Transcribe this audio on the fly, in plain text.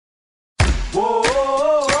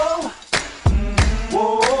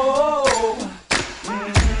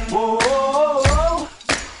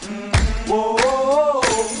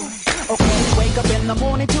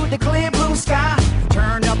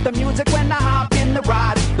the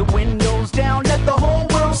ride. The windows down, let the whole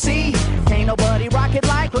world see. Ain't nobody rock it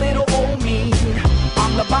like little old me.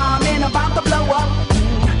 I'm the bomb and about to blow up.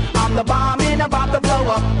 I'm the bomb and about to blow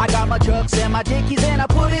up. I got my trucks and my dickies and I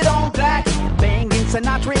put it on black. Banging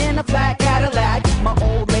Sinatra in a flat Cadillac. My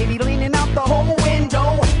old lady leaning out the whole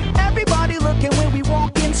window. Everybody looking when we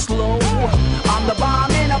walking slow. I'm the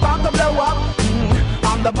bomb and about to blow up.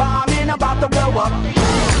 I'm the bomb and about to blow up.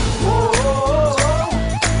 Whoa, whoa,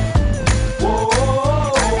 whoa,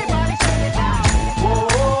 whoa. Everybody sing it now. Whoa,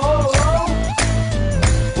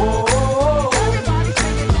 whoa, whoa. Everybody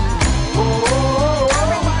sing it now. Whoa,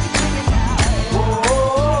 everybody sing it now.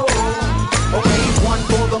 Whoa. Okay, it's 1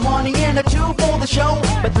 for the morning and a 2 for the show,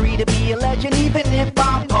 but 3 to be a legend even if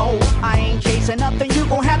I'm poor. I ain't chasing nothing, you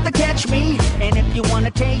gon' have to catch me. And if you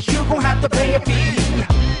wanna taste, you gon' have to pay a fee.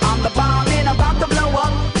 I'm the bomb and about to blow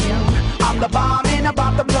up. I'm the bomb and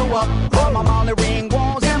about to blow up. I'm on the ring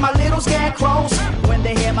walls and my little scarecrows. When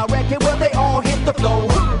they hear my record, well, they all hit the floor.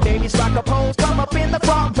 Babies rock a pose, come up in the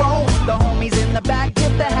front row. The homies in the back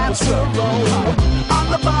get the house real low. I'm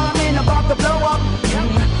the bomb and about to blow up.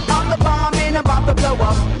 I'm the bomb and about to blow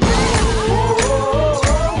up.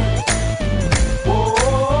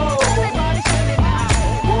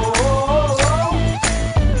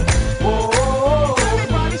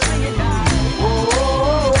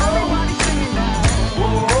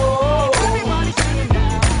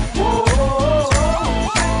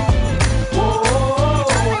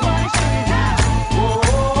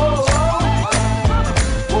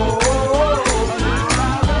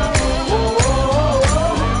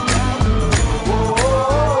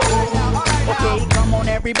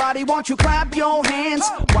 Everybody, won't you clap your hands?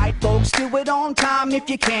 White folks, do it on time if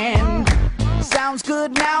you can. Sounds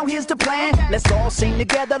good, now here's the plan. Let's all sing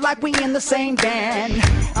together like we in the same band.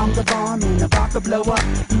 I'm the bomb and about to blow up.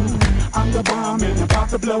 I'm the bomb and about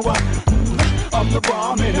to blow up. I'm the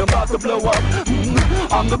bomb and about to blow up.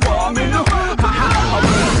 I'm the bomb and okay,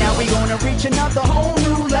 now we gonna reach another whole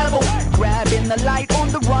new level. Grabbing the light on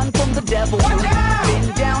the run from the devil.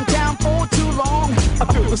 Been downtown for too long. I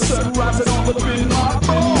feel the sun rising all up in my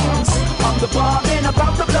bones. I'm the bomb and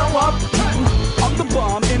about to blow up. I'm the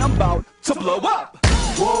bomb and I'm about to blow up.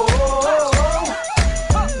 Whoa, whoa,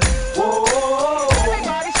 whoa.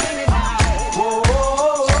 Everybody sing it now. Whoa,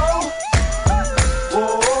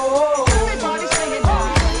 whoa. Everybody sing it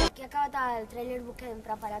now. Aquí ha acabat el trailer book que hem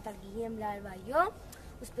preparat el Guillem, l'Alba i jo.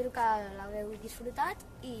 Espero que l'haureu disfrutat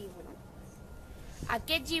i, bueno,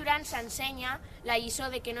 aquest llibre ens ensenya la lliçó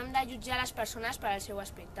de que no hem de jutjar les persones per al seu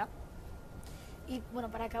aspecte. I, bueno,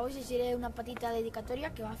 per acabar us llegiré una petita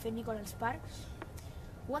dedicatòria que va fer Nicholas Sparks.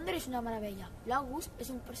 Wonder és una meravella. L'August és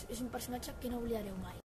un personatge que no oblidareu mai.